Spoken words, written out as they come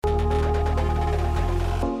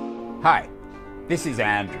Hi, this is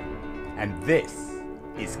Andrew, and this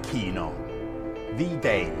is Keen On, the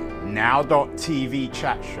daily now.tv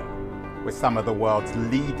chat show with some of the world's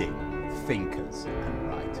leading thinkers and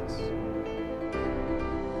writers.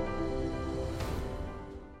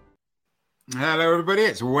 Hello, everybody.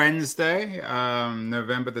 It's Wednesday,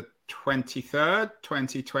 November the 23rd,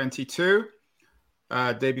 2022,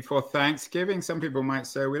 day before Thanksgiving. Some people might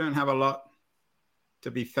say we don't have a lot to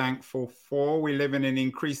be thankful for. We live in an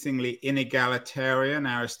increasingly inegalitarian,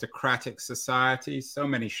 aristocratic society. So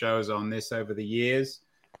many shows on this over the years.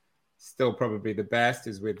 Still probably the best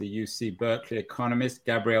is with the UC Berkeley economist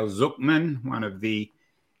Gabriel Zucman, one of the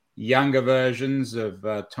younger versions of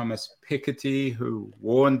Thomas Piketty, who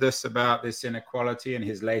warned us about this inequality in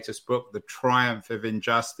his latest book, The Triumph of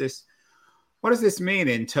Injustice. What does this mean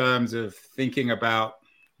in terms of thinking about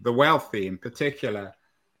the wealthy in particular?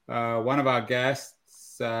 One of our guests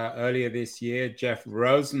earlier this year, Jeff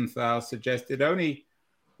Rosenthal, suggested only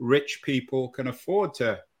rich people can afford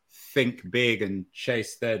to think big and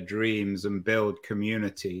chase their dreams and build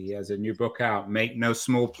community. He has a new book out, Make No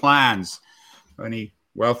Small Plans. Only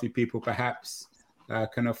wealthy people perhaps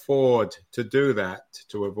can afford to do that,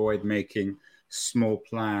 to avoid making small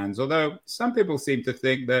plans. Although some people seem to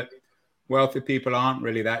think that wealthy people aren't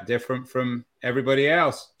really that different from everybody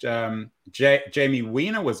else. Jamie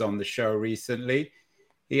Weiner was on the show recently.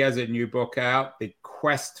 He has a new book out, The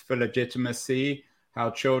Quest for Legitimacy,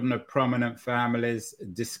 How Children of Prominent Families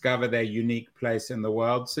Discover Their Unique Place in the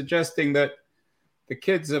World, suggesting that the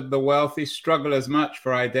kids of the wealthy struggle as much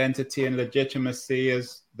for identity and legitimacy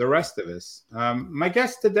as the rest of us. My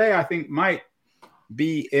guest today, I think, might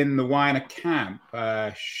be in the Weiner camp.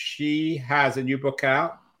 She has a new book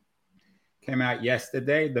out, came out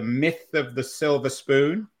yesterday, The Myth of the Silver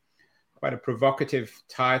Spoon. Quite a provocative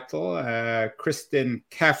title. Kristin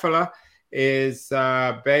Keffeler is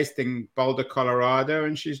based in Boulder, Colorado,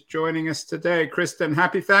 and she's joining us today. Kristin,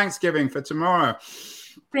 happy Thanksgiving for tomorrow.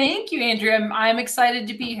 Thank you, Andrew. I'm excited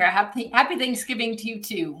to be here. Happy Thanksgiving to you,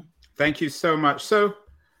 too. Thank you so much. So,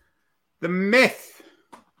 The Myth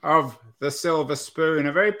of the Silver Spoon,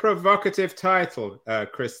 a very provocative title,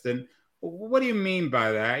 Kristin. What do you mean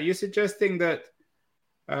by that? You're suggesting that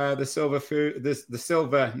the silver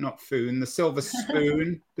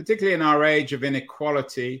spoon, particularly in our age of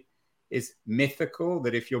inequality, is mythical,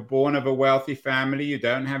 that if you're born of a wealthy family, you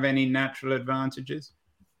don't have any natural advantages?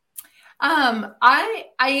 I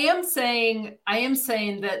am saying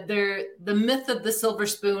that the myth of the silver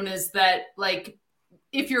spoon is that, like,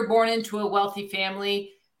 if you're born into a wealthy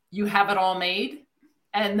family, you have it all made,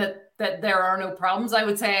 and that there are no problems. I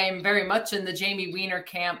would say I'm very much in the Jamie Weiner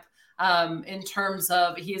camp. In terms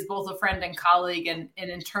of, he is both a friend and colleague, and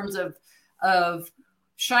in terms of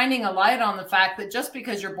shining a light on the fact that just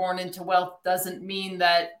because you're born into wealth doesn't mean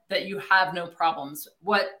that you have no problems.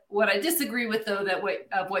 What I disagree with, though,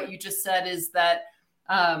 what you just said is that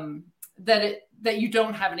you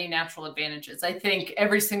don't have any natural advantages. I think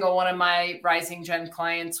every single one of my Rising Gen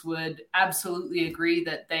clients would absolutely agree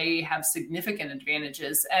that they have significant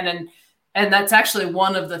advantages, and that's actually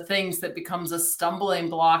one of the things that becomes a stumbling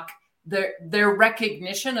block. Their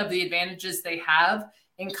recognition of the advantages they have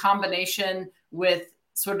in combination with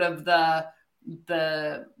sort of the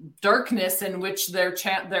darkness in which their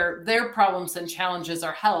problems and challenges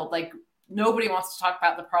are held. Like, nobody wants to talk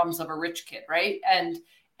about the problems of a rich kid, right?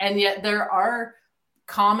 And yet there are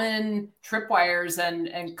common tripwires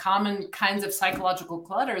and common kinds of psychological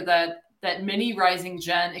clutter that many Rising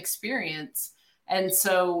Gen experience. And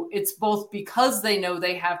so it's both because they know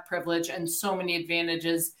they have privilege and so many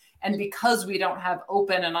advantages, and because we don't have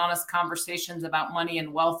open and honest conversations about money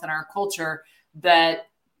and wealth in our culture, that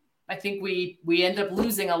I think we end up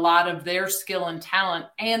losing a lot of their skill and talent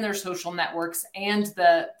and their social networks and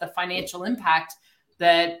the financial impact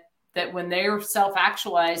that when they're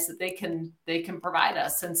self-actualized, that they can provide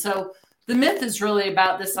us. And so the myth is really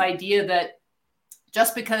about this idea that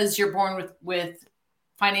just because you're born with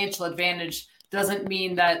financial advantage doesn't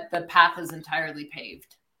mean that the path is entirely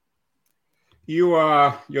paved.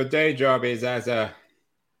 Your day job is as a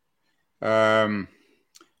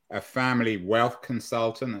family wealth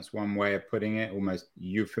consultant. That's one way of putting it, almost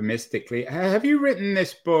euphemistically. Have you written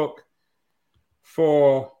this book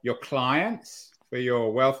for your clients, for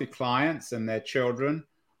your wealthy clients and their children,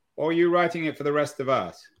 or are you writing it for the rest of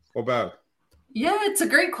us, or both? Yeah, it's a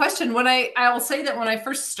great question. I will say that when I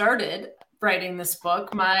first started writing this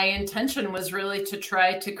book, my intention was really to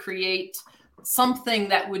try to create something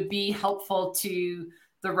that would be helpful to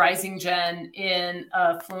the Rising Gen in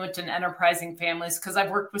affluent and enterprising families, because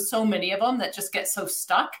I've worked with so many of them that just get so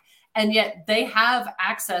stuck And yet they have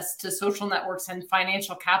access to social networks and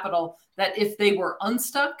financial capital that if they were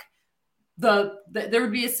unstuck, there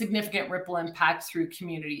would be a significant ripple impact through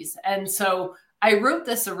communities. And so I wrote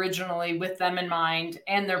this originally with them in mind,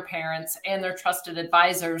 and their parents and their trusted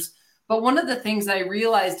advisors. But one of the things I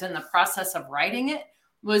realized in the process of writing it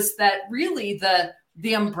was that really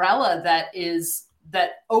the umbrella that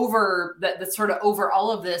sort of over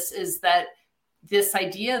all of this is that this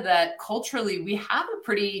idea that culturally we have a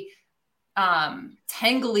pretty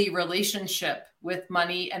tangly relationship with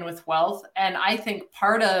money and with wealth. And I think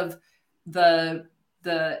part of the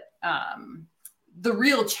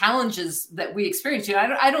real challenges that we experience,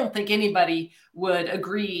 I don't think anybody would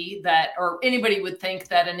agree that, or anybody would think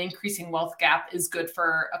that an increasing wealth gap is good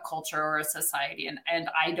for a culture or a society. And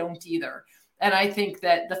I don't either. And I think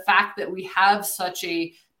that the fact that we have such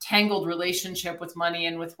a tangled relationship with money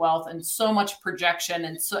and with wealth, and so much projection,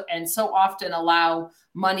 and so often allow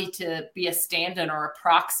money to be a stand-in or a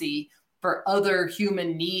proxy for other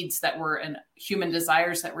human needs and human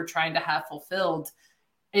desires that we're trying to have fulfilled.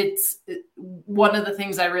 One of the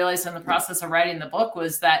things I realized in the process of writing the book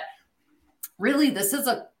was that really this is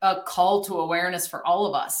a call to awareness for all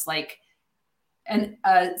of us. And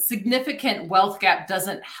a significant wealth gap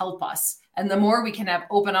doesn't help us. And the more we can have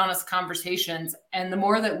open, honest conversations, and the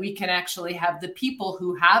more that we can actually have the people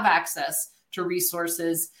who have access to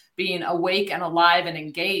resources being awake and alive and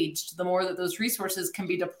engaged, the more that those resources can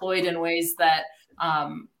be deployed in ways that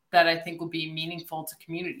I think will be meaningful to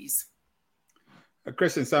communities.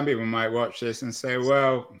 Kristin, some people might watch this and say,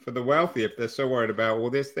 well, for the wealthy, if they're so worried about all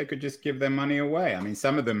this, they could just give their money away. I mean,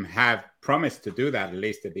 some of them have promised to do that, at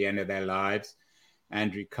least at the end of their lives.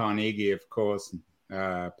 Andrew Carnegie, of course,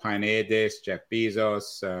 pioneered this, Jeff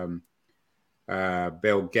Bezos,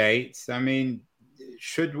 Bill Gates. I mean,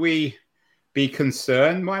 should we be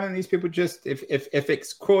concerned? Why don't these people just, if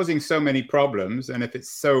it's causing so many problems, and if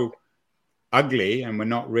it's so ugly and we're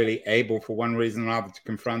not really able for one reason or another to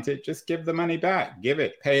confront it, just give the money back, give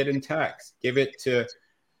it, pay it in tax, give it to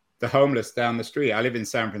the homeless down the street. I live in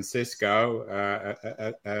San Francisco,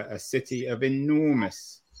 a city of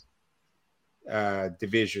enormous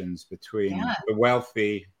divisions between the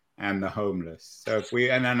wealthy and the homeless. So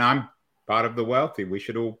and I'm part of the wealthy, we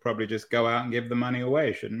should all probably just go out and give the money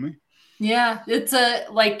away, shouldn't we? Yeah, it's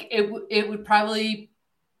it would probably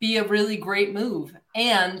be a really great move.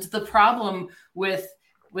 And the problem with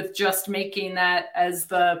just making that as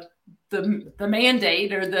the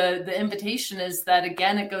mandate or the invitation is that,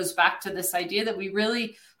 again, it goes back to this idea that we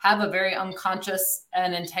really have a very unconscious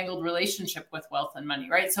and entangled relationship with wealth and money,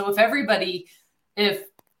 right? So if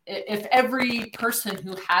every person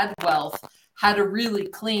who had wealth had a really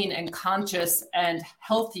clean and conscious and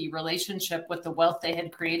healthy relationship with the wealth they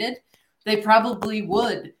had created, they probably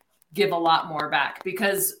would give a lot more back,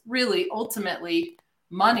 because really, ultimately,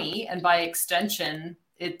 money, and by extension,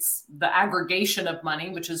 it's the aggregation of money,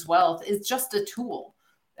 which is wealth, is just a tool.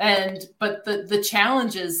 But the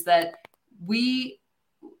challenge is that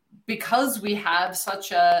because we have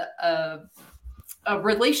such a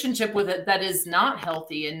relationship with it that is not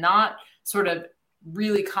healthy and not sort of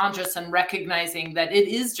really conscious and recognizing that it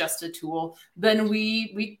is just a tool, then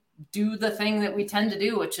we do the thing that we tend to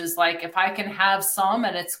do, which is if I can have some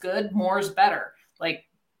and it's good, more is better.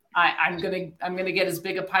 I'm gonna get as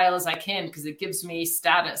big a pile as I can because it gives me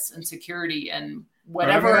status and security and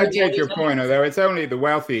whatever. I take your point, although it's only the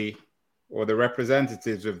wealthy or the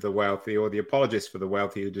representatives of the wealthy or the apologists for the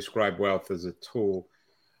wealthy who describe wealth as a tool.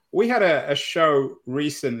 We had a show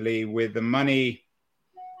recently with the money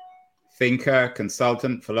thinker,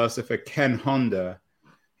 consultant, philosopher Ken Honda.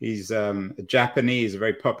 He's a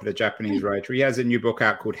very popular Japanese writer. He has a new book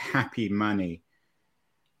out called Happy Money.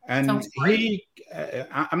 And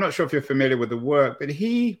I'm not sure if you're familiar with the work, but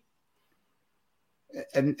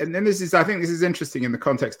and then I think this is interesting in the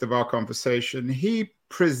context of our conversation. He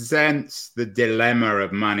presents the dilemma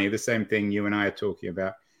of money, the same thing you and I are talking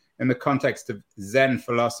about, in the context of Zen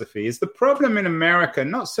philosophy. Is the problem in America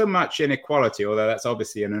not so much inequality, although that's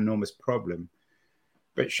obviously an enormous problem,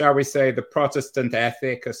 but shall we say the Protestant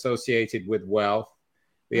ethic associated with wealth,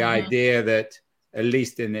 the idea that, at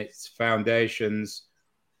least in its foundations,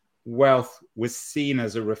 wealth was seen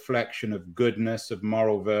as a reflection of goodness, of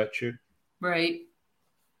moral virtue. Right.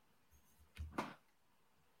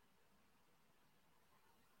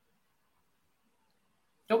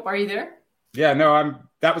 Oh, are you there? Yeah, no,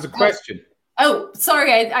 that was a question. Oh,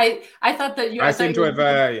 sorry. I thought that you. I seem to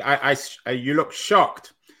have. You look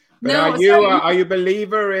shocked. But no, are you a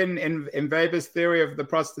believer in Weber's theory of the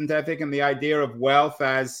Protestant ethic and the idea of wealth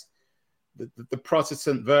as the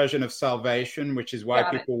Protestant version of salvation, which is why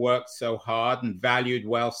people worked so hard and valued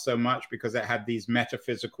wealth so much, because it had these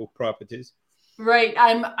metaphysical properties. Right.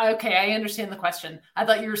 I'm okay. I understand the question. I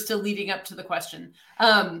thought you were still leading up to the question.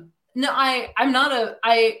 No, I'm not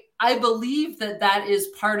I believe that is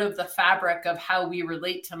part of the fabric of how we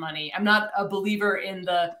relate to money. I'm not a believer in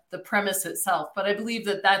the premise itself, but I believe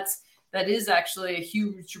that is actually a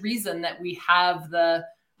huge reason that we have the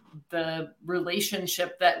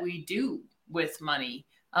relationship that we do with money.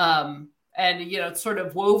 And, it's sort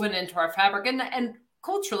of woven into our fabric, and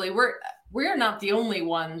culturally we're not the only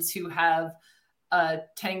ones who have a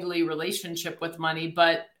tangly relationship with money,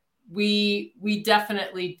 but we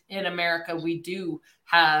definitely in America, we do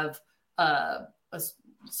have a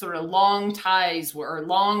sort of long ties or a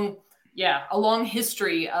long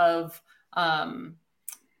history of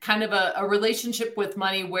kind of a relationship with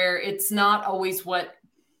money where it's not always what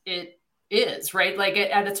it is, right? Like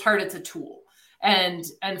at its heart, it's a tool. And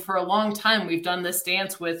for a long time, we've done this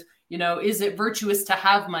dance with, is it virtuous to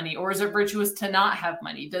have money, or is it virtuous to not have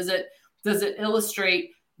money? Does it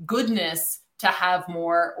illustrate goodness to have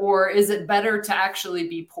more, or is it better to actually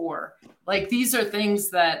be poor? Like, these are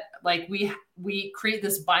things that, like, we create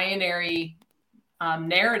this binary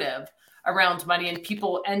narrative around money, and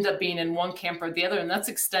people end up being in one camp or the other, and that's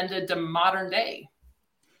extended to modern day.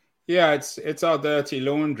 Yeah, it's our dirty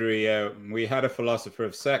laundry. We had a philosopher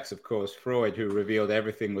of sex, of course, Freud, who revealed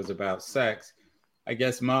everything was about sex. I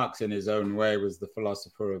guess Marx, in his own way, was the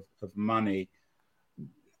philosopher of money.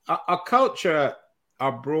 Our culture,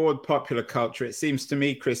 our broad popular culture, it seems to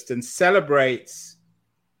me, Kristin, celebrates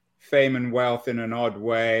fame and wealth in an odd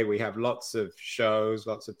way. We have lots of shows,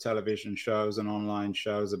 lots of television shows and online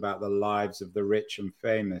shows about the lives of the rich and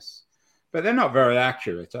famous, but they're not very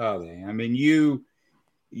accurate, are they? I mean, you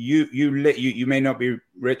may not be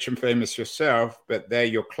rich and famous yourself, but they're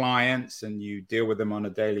your clients and you deal with them on a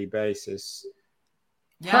daily basis.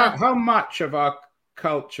 Yeah. How much of our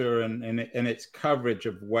culture and its coverage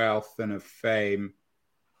of wealth and of fame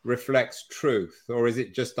reflects truth, or is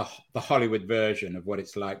it just the Hollywood version of what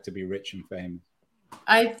it's like to be rich and famous?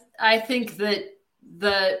 I think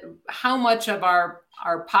that how much of our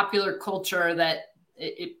popular culture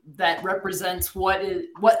that represents what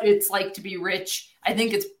it's like to be rich, I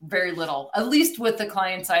think it's very little, at least with the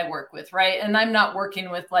clients I work with, right? And I'm not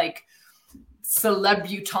working with like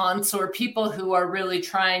celebutantes or people who are really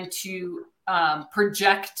trying to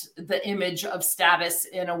project the image of status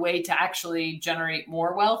in a way to actually generate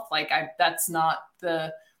more wealth. That's not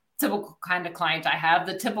the typical kind of client I have.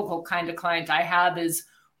 The typical kind of client I have is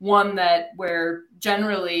one where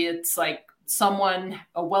generally it's like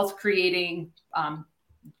a wealth creating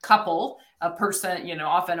couple, a person,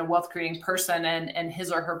 often a wealth creating person and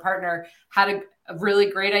his or her partner had a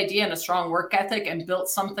really great idea and a strong work ethic and built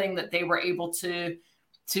something that they were able to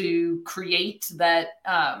create that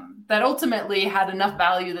ultimately had enough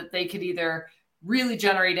value that they could either really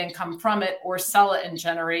generate income from it or sell it and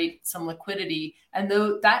generate some liquidity. And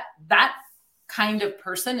though that kind of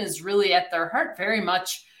person is really at their heart very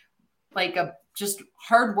much like a just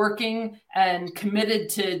hardworking and committed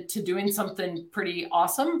to doing something pretty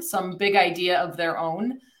awesome, some big idea of their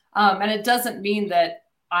own. And it doesn't mean that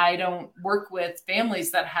I don't work with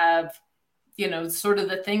families that have, sort of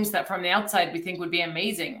the things that from the outside we think would be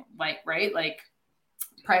amazing, like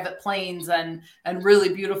private planes and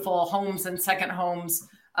really beautiful homes and second homes.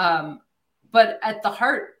 But at the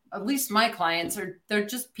heart, at least my clients they're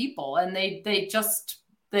just people, and they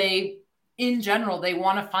in general, they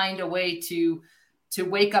want to find a way to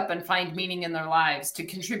wake up and find meaning in their lives, to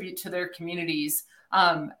contribute to their communities.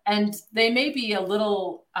 And they may be a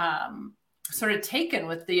little sort of taken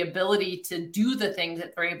with the ability to do the things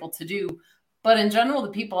that they're able to do. But in general, the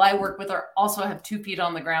people I work with also have 2 feet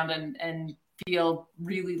on the ground and feel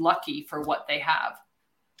really lucky for what they have.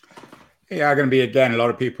 Yeah, going to be, again, a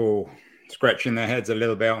lot of people scratching their heads a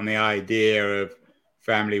little bit on the idea of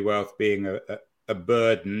family wealth being a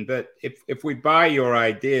burden. But if we buy your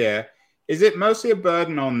idea, is it mostly a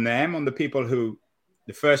burden on them, on the people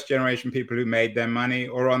the first generation people who made their money,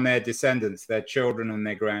 or on their descendants, their children and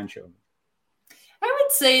their grandchildren? I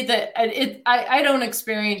would say that I don't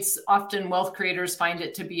experience often wealth creators find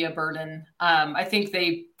it to be a burden. I think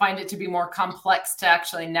they find it to be more complex to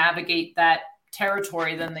actually navigate that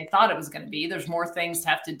territory than they thought it was going to be. There's more things to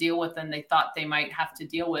have to deal with than they thought they might have to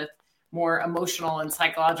deal with, more emotional and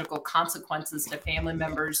psychological consequences to family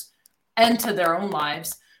members and to their own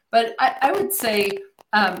lives. But I would say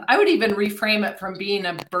I would even reframe it from being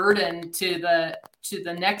a burden to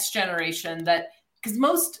the next generation, that because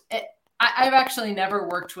I've actually never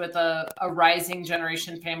worked with a rising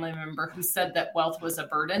generation family member who said that wealth was a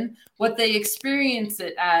burden. What they experience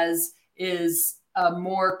it as is a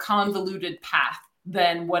more convoluted path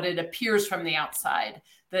than what it appears from the outside.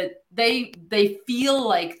 That they feel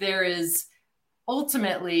like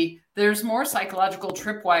ultimately there's more psychological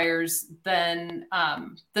tripwires than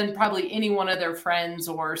probably any one of their friends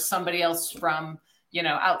or somebody else from,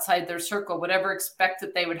 outside their circle would ever expect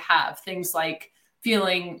that they would have. Things like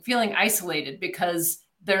feeling isolated because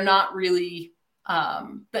they don't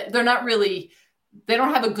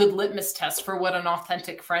have a good litmus test for what an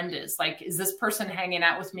authentic friend is. Like, is this person hanging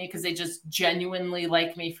out with me because they just genuinely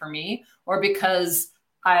like me for me, or because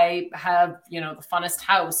I have, the funnest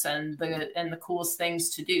house and the coolest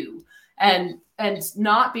things to do? And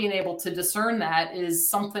not being able to discern that is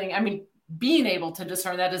something, being able to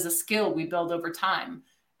discern that is a skill we build over time.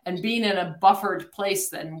 And being in a buffered place,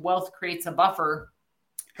 then wealth creates a buffer.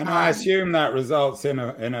 And I assume that results in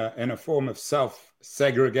a form of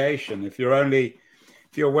self-segregation. If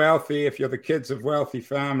you're wealthy, if you're the kids of wealthy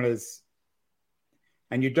families,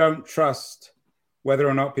 and you don't trust whether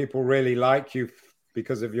or not people really like you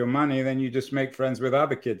because of your money, then you just make friends with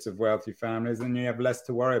other kids of wealthy families, and you have less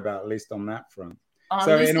to worry about, at least on that front.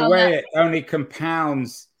 So in a way, it only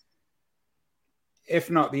compounds, if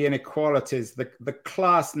not the inequalities, the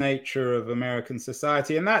class nature of American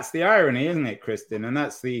society. And that's the irony, isn't it, Kristin? And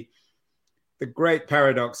that's the great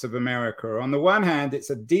paradox of America. On the one hand,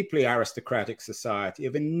 it's a deeply aristocratic society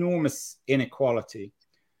of enormous inequality.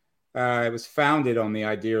 It was founded on the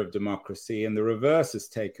idea of democracy, and the reverse has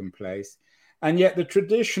taken place. And yet the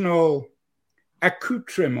traditional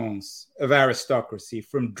accoutrements of aristocracy,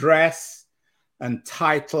 from dress and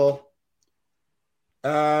title,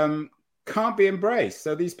 can't be embraced.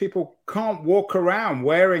 So these people can't walk around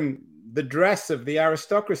wearing the dress of the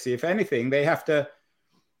aristocracy. If anything, they have to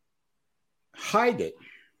hide it.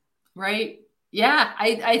 Right. Yeah.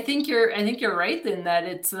 I think you're right in that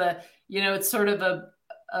it's it's sort of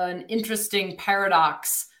an interesting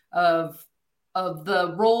paradox of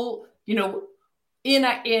the role, in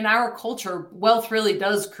our culture. Wealth really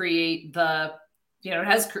does create it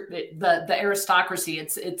has the aristocracy.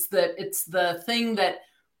 It's the thing that,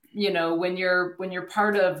 when you're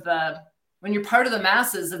part of the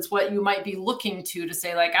masses, it's what you might be looking to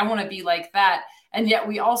say, like, I want to be like that. And yet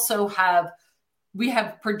we also have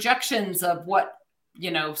projections of what,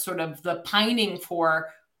 sort of the pining for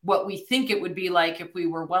what we think it would be like if we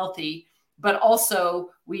were wealthy. But also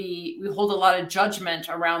we hold a lot of judgment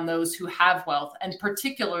around those who have wealth, and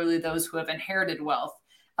particularly those who have inherited wealth.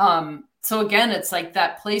 So again, it's like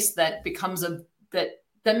that place that becomes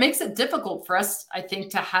that makes it difficult for us, I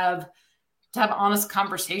think, to have honest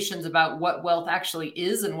conversations about what wealth actually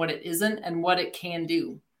is and what it isn't and what it can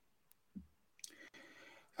do.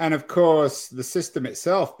 And of course, the system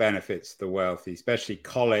itself benefits the wealthy, especially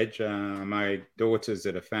college. My daughter's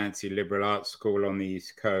at a fancy liberal arts school on the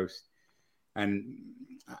East Coast. And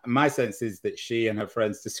my sense is that she and her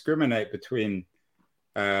friends discriminate between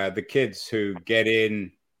the kids who get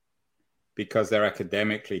in because they're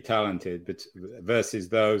academically talented, but versus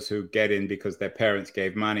those who get in because their parents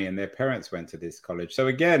gave money and their parents went to this college. So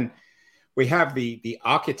again, we have the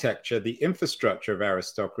architecture, the infrastructure of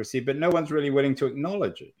aristocracy, but no one's really willing to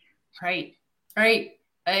acknowledge it. Right.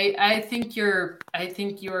 I think you're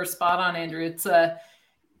spot on, Andrew.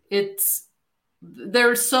 There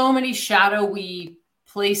are so many shadowy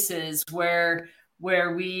places where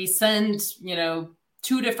we send,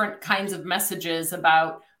 two different kinds of messages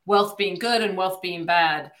about wealth being good and wealth being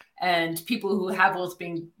bad, and people who have wealth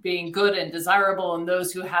being good and desirable, and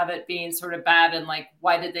those who have it being sort of bad, and like,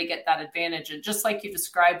 why did they get that advantage? And just like you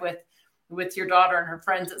described with your daughter and her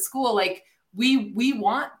friends at school, like we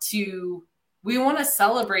want to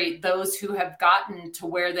celebrate those who have gotten to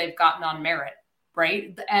where they've gotten on merit,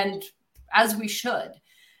 right? And as we should.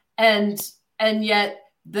 And yet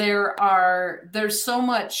there's so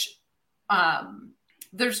much,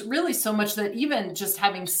 there's really so much that even just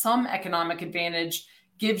having some economic advantage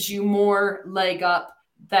gives you more leg up,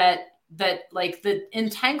 that like the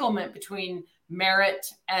entanglement between merit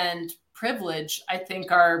and privilege, I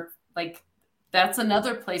think, are like, that's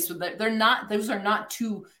another place where those are not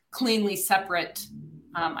two cleanly separate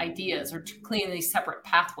ideas or two cleanly separate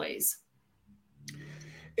pathways.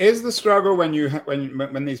 Is the struggle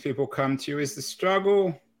when these people come to you, is the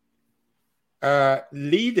struggle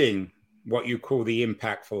leading what you call the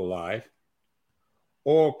impactful life,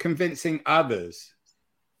 or convincing others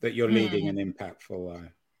that you're leading an impactful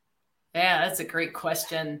life? Yeah, that's a great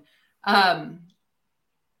question. I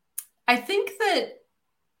think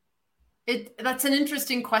that's an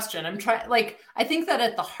interesting question. I think that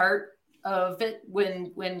at the heart of it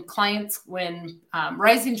when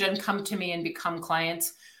Rising Gen come to me and become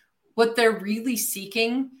clients, what they're really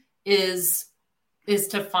seeking is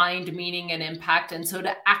to find meaning and impact, and so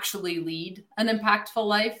to actually lead an impactful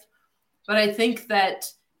life. But I think that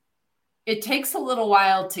it takes a little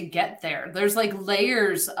while to get there. There's like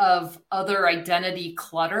layers of other identity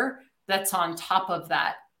clutter that's on top of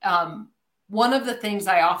that. One of the things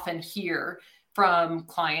I often hear from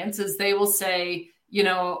clients is they will say,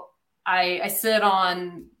 I sit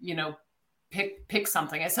on, pick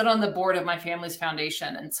something. I sit on the board of my family's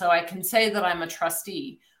foundation. And so I can say that I'm a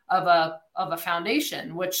trustee of a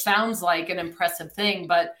foundation, which sounds like an impressive thing,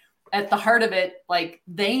 but at the heart of it, like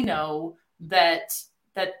they know that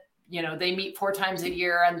they meet 4 times a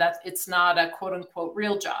year and that it's not a quote unquote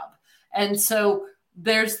real job. And so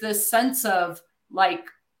there's this sense of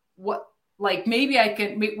maybe I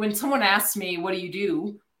can, when someone asks me, what do you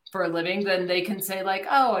do for a living? Then they can say like,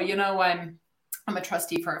 oh, I'm a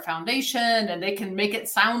trustee for a foundation, and they can make it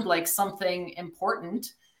sound like something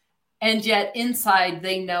important. And yet inside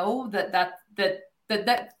they know that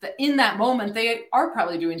in that moment, they are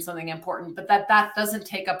probably doing something important, but that doesn't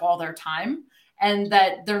take up all their time, and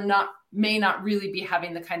that may not really be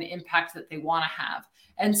having the kind of impact that they want to have.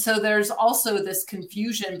 And so there's also this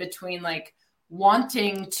confusion between like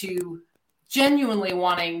genuinely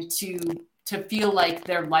wanting to feel like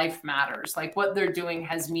their life matters, like what they're doing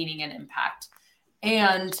has meaning and impact,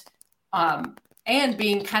 and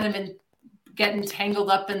being kind of getting tangled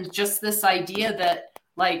up in just this idea that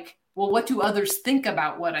like, well, what do others think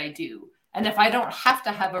about what I do? And if I don't have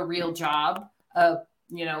to have a real job,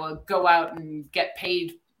 go out and get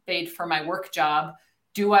paid for my work job,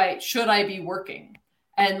 should I be working?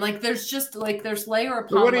 And like, there's layer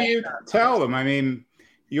upon layer. What do you tell them? I mean,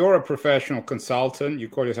 you're a professional consultant. You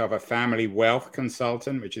call yourself a family wealth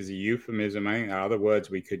consultant, which is a euphemism. I think there are other words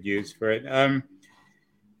we could use for it.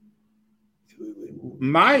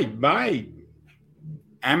 My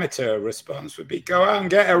amateur response would be go out and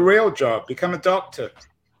get a real job, become a doctor,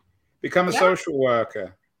 become a social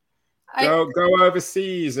worker, go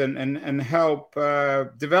overseas and help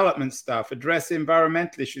development stuff, address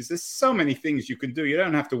environmental issues. There's so many things you can do. You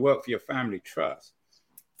don't have to work for your family trust.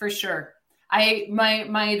 For sure.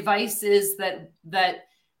 My advice is that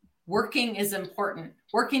working is important.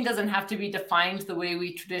 Working doesn't have to be defined the way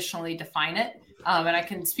we traditionally define it. And I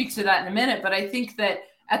can speak to that in a minute, but I think that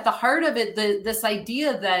at the heart of it, this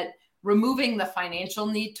idea that removing the financial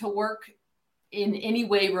need to work in any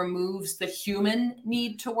way removes the human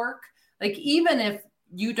need to work. Like, even if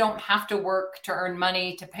you don't have to work to earn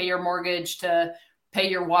money, to pay your mortgage, to pay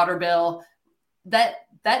your water bill, that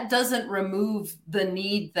doesn't remove the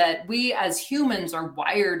need that we as humans are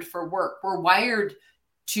wired for work. We're wired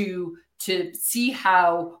to see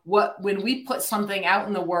how when we put something out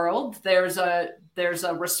in the world, there's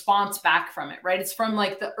a response back from it, right? It's from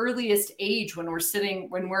like the earliest age when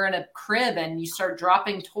we're in a crib and you start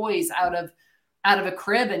dropping toys out of a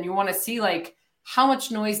crib, and you want to see like, how much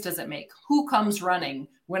noise does it make? Who comes running?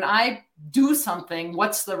 When I do something,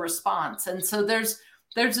 what's the response? And so there's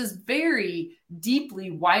this very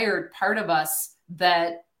deeply wired part of us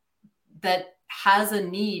that has a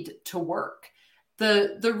need to work.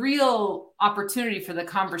 The real opportunity for the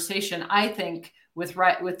conversation, I think, with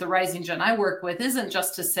the Rising Gen I work with, isn't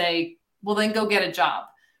just to say, well, then go get a job,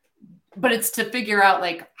 but it's to figure out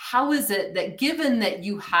like, how is it that, given that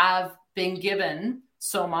you have been given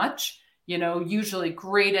so much, usually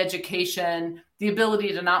great education, the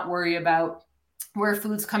ability to not worry about where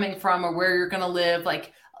food's coming from or where you're going to live,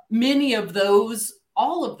 like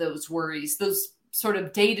all of those worries, those sort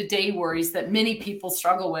of day-to-day worries that many people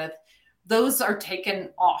struggle with, those are taken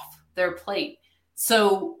off their plate.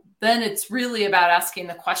 So then it's really about asking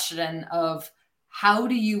the question of, how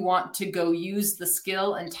do you want to go use the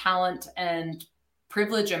skill and talent and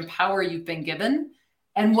privilege and power you've been given?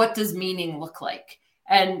 And what does meaning look like?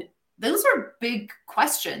 And those are big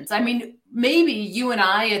questions. I mean, maybe you and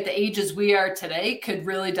I at the ages we are today could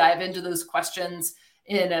really dive into those questions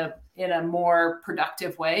in a more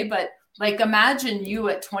productive way. But like, imagine you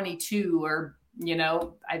at 22, or,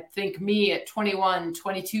 I think me at 21,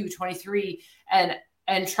 22, 23,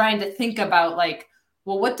 and trying to think about like,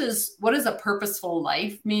 well, what does a purposeful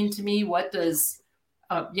life mean to me? What does,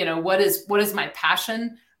 what is my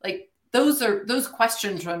passion? Like, those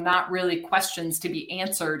questions are not really questions to be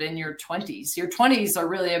answered in your 20s. Your 20s are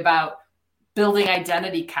really about building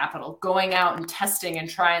identity capital, going out and testing and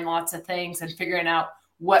trying lots of things and figuring out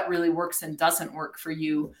what really works and doesn't work for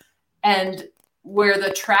you. And where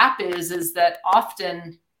the trap is that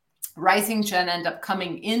often Rising Gen end up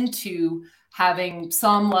coming into having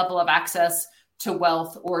some level of access to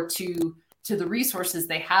wealth or to the resources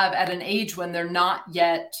they have at an age when they're not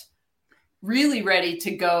yet really ready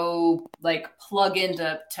to go like plug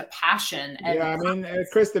into passion. And yeah, I mean,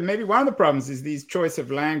 Kristin, maybe one of the problems is these choice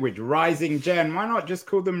of language, rising gen. Why not just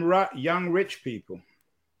call them young rich people?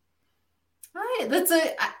 Right.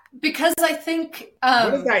 Because I think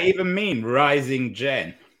what does that even mean, rising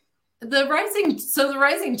gen? The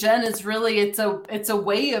rising gen is really it's a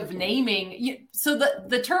way of naming. So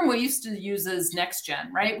the term we used to use is next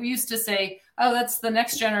gen, right? We used to say, oh, that's the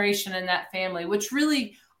next generation in that family, which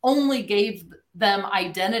really only gave them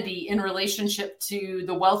identity in relationship to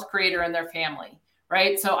the wealth creator and their family,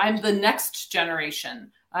 right? So I'm the next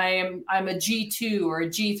generation. I'm a G2 or a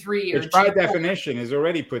G3 which by definition is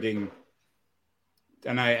already putting.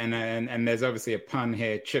 And there's obviously a pun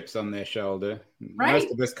here, chips on their shoulder. Right.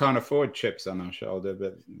 Most of us can't afford chips on our shoulder,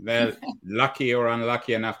 but they're lucky or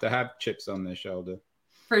unlucky enough to have chips on their shoulder.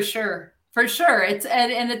 For sure. It's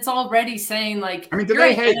and it's already saying like, I mean,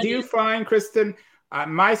 do you find, Kristin,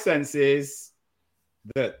 my sense is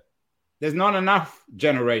that there's not enough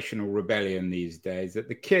generational rebellion these days, that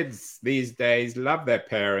the kids these days love their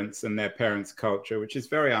parents and their parents' culture, which is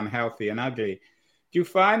very unhealthy and ugly. Do you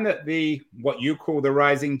find that what you call the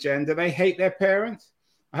rising gen, do they hate their parents?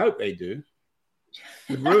 I hope they do.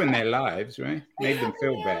 It would ruin their lives, right? Made them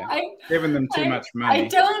feel bad. Giving them too much money. I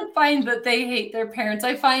don't find that they hate their parents.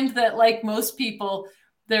 I find that, like most people,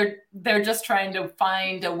 they're just trying to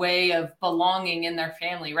find a way of belonging in their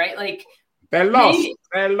family, right? Like they're lost.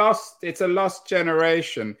 They're lost. It's a lost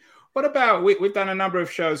generation. What about we've done a number of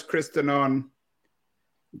shows, Kristin, on.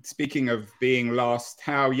 Speaking of being lost,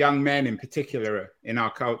 how young men in particular in our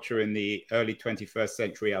culture in the early 21st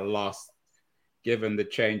century are lost, given the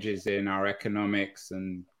changes in our economics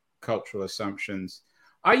and cultural assumptions.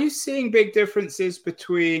 Are you seeing big differences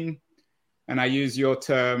between, and I use your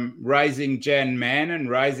term, rising gen men and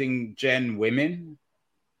rising gen women?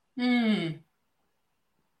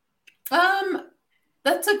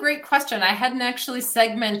 That's a great question. I hadn't actually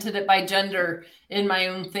segmented it by gender in my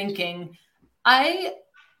own thinking.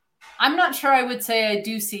 I'm not sure I would say I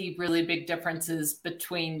do see really big differences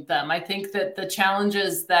between them. I think that the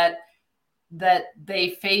challenges that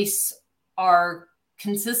they face are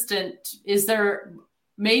consistent.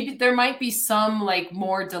 Maybe there might be some like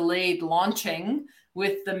more delayed launching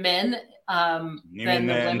with the men than the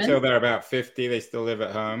women. Until they're about 50, they still live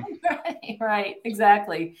at home. Right,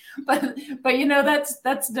 exactly. But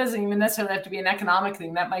that doesn't even necessarily have to be an economic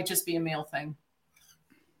thing. That might just be a male thing.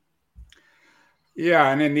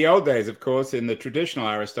 Yeah, and in the old days, of course, in the traditional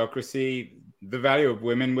aristocracy, the value of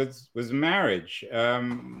women was marriage.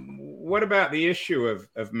 What about the issue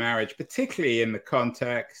of marriage, particularly in the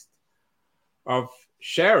context of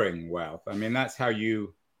sharing wealth? I mean, that's how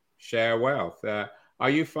you share wealth. Are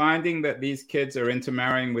you finding that these kids are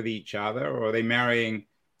intermarrying with each other, or are they marrying,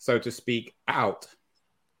 so to speak, out?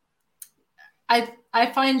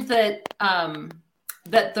 I find that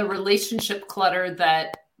that the relationship clutter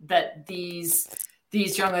that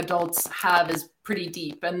these young adults have is pretty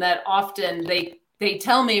deep, and that often they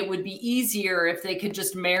tell me it would be easier if they could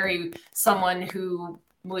just marry someone who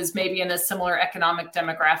was maybe in a similar economic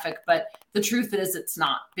demographic, but the truth is it's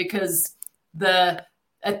not, because that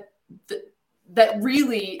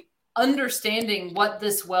really understanding what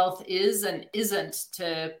this wealth is and isn't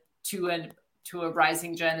to a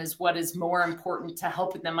rising gen is what is more important to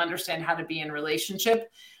helping them understand how to be in relationship.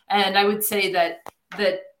 And I would say that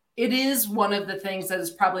it is one of the things that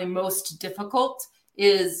is probably most difficult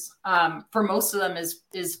is for most of them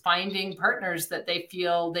is finding partners that they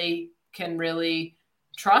feel they can really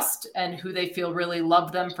trust and who they feel really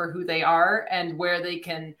love them for who they are, and where they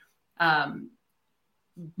can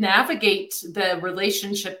navigate the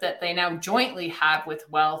relationship that they now jointly have with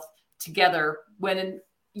wealth together. When,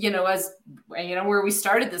 as where we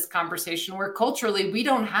started this conversation, where culturally we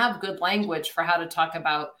don't have good language for how to talk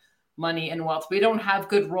about money and wealth. We don't have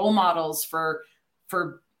good role models for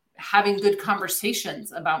having good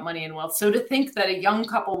conversations about money and wealth. So to think that a young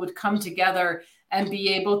couple would come together and be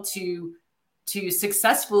able to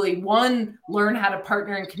successfully, one, learn how to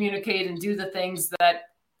partner and communicate and do the things that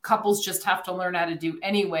couples just have to learn how to do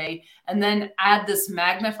anyway, and then add this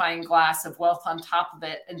magnifying glass of wealth on top of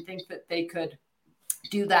it and think that they could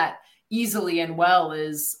do that easily and well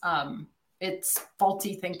is it's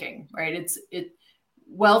faulty thinking, right?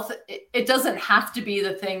 Wealth, it doesn't have to be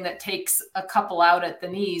the thing that takes a couple out at the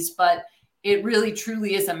knees, but it really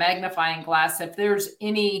truly is a magnifying glass. If there's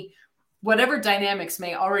whatever dynamics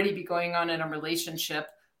may already be going on in a relationship,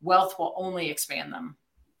 wealth will only expand them.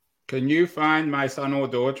 Can you find my son or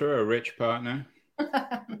daughter a rich partner?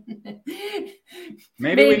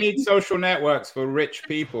 Maybe we need social networks for rich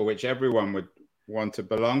people, which everyone would want to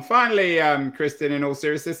belong. Finally, Kristin, in all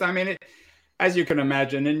seriousness, I mean, as you can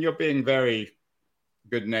imagine, and you're being very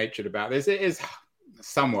good-natured about this, it is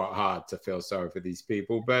somewhat hard to feel sorry for these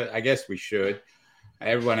people, but I guess we should.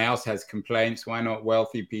 Everyone else has complaints. Why not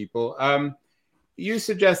wealthy people? You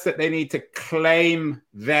suggest that they need to claim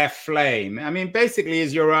their flame. I mean, basically,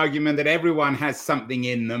 is your argument that everyone has something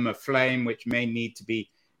in them, a flame which may need to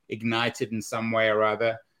be ignited in some way or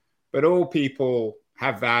other, but all people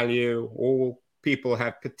have value, all people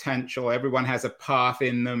have potential, everyone has a path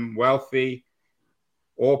in them, wealthy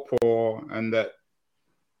or poor, and that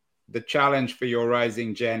the challenge for your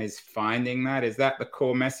rising gen is finding that? Is that the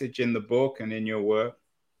core message in the book and in your work?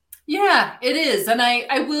 Yeah, it is. And I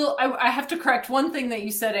have to correct one thing that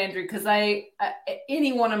you said, Andrew, because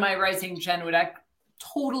any one of my rising gen would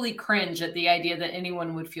totally cringe at the idea that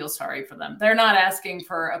anyone would feel sorry for them. They're not asking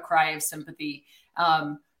for a cry of sympathy.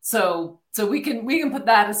 So we can put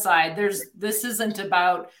that aside. This isn't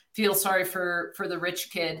about feel sorry for the rich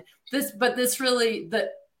kid. This really,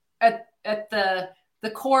 at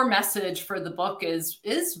the core message for the book is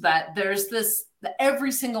that there's this, that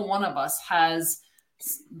every single one of us has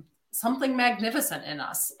something magnificent in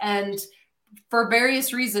us, and for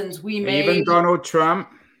various reasons we may. Even Donald Trump.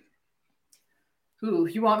 Who,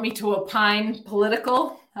 you want me to opine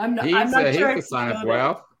political? I'm not sure. He's the son of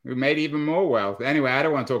wealth who made even more wealth. Anyway, I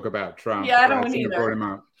don't want to talk about Trump. Yeah, I don't want either. Brought him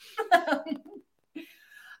up.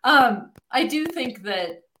 I do think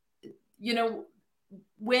that,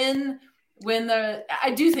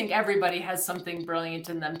 I do think everybody has something brilliant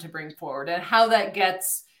in them to bring forward, and how that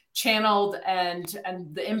gets channeled and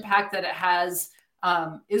the impact that it has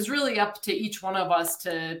is really up to each one of us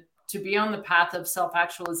to be on the path of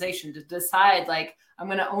self-actualization, to decide, like, I'm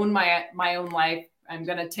going to own my own life. I'm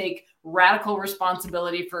going to take radical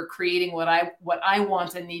responsibility for creating what I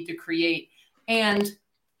want and need to create. And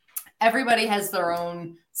everybody has their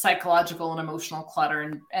own psychological and emotional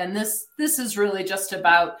clutter. And this is really just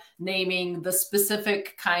about naming the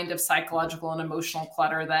specific kind of psychological and emotional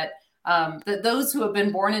clutter that those who have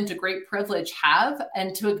been born into great privilege have,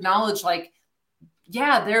 and to acknowledge, like,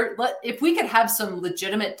 if we could have some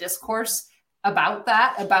legitimate discourse about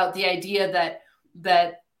that, about the idea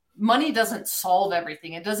that money doesn't solve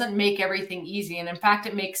everything. It doesn't make everything easy. And in fact,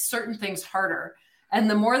 it makes certain things harder. And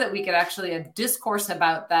the more that we could actually have discourse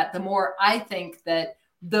about that, the more I think that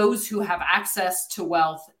those who have access to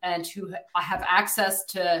wealth and who have access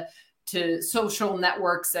to social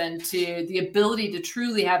networks and to the ability to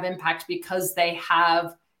truly have impact because they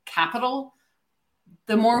have capital,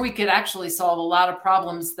 the more we could actually solve a lot of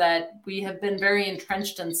problems that we have been very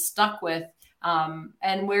entrenched and stuck with,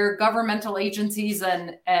 and where governmental agencies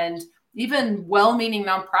and even well-meaning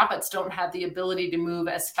nonprofits don't have the ability to move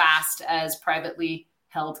as fast as privately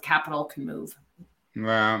held capital can move.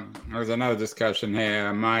 Well, there's another discussion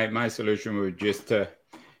here. My solution would just to,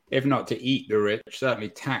 if not to eat the rich, certainly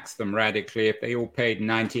tax them radically. If they all paid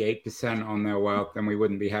 98% on their wealth, then we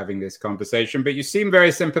wouldn't be having this conversation. But you seem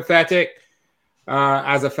very sympathetic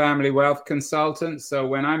as a family wealth consultant. So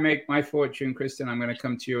when I make my fortune, Kristin, I'm going to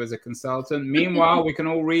come to you as a consultant. Meanwhile, we can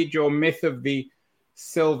all read your Myth of the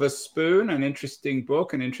Silver Spoon, an interesting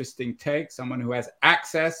book, an interesting take, someone who has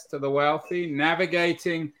access to the wealthy,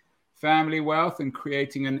 navigating family wealth and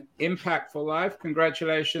creating an impactful life.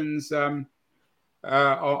 Congratulations on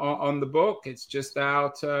the book. It's just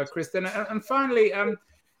out, Kristin. And finally,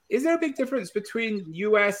 is there a big difference between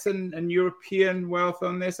US and European wealth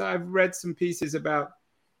on this? I've read some pieces about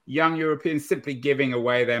young Europeans simply giving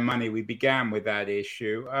away their money. We began with that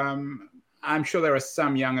issue. I'm sure there are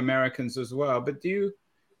some young Americans as well, but do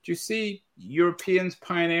you see Europeans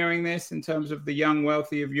pioneering this in terms of the young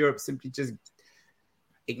wealthy of Europe simply just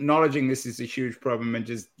acknowledging this is a huge problem and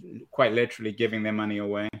just quite literally giving their money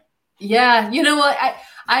away? Yeah, you know what?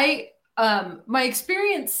 My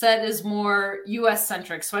experience set is more US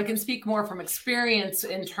centric, so I can speak more from experience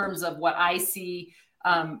in terms of what I see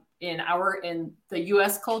in the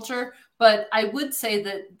US culture. But I would say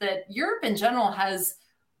that Europe in general has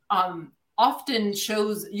often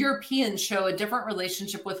Europeans show a different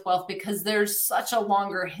relationship with wealth because there's such a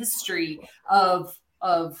longer history of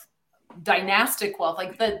dynastic wealth.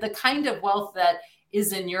 Like the kind of wealth that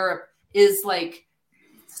is in Europe is like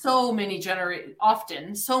so many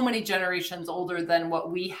generations older than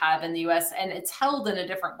what we have in the US, and it's held in a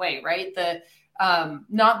different way, right?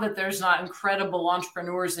 Not that there's not incredible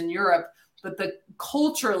entrepreneurs in Europe, but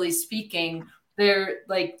culturally speaking, they're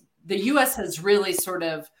like the US has really sort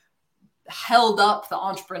of held up the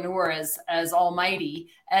entrepreneur as almighty,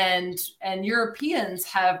 and Europeans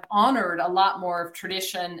have honored a lot more of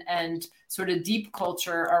tradition and sort of deep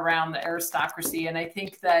culture around the aristocracy. And I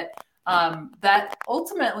think that that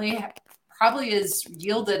ultimately probably has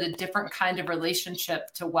yielded a different kind of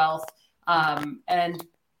relationship to wealth, and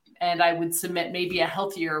I would submit maybe a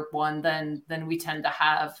healthier one than we tend to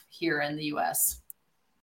have here in the US.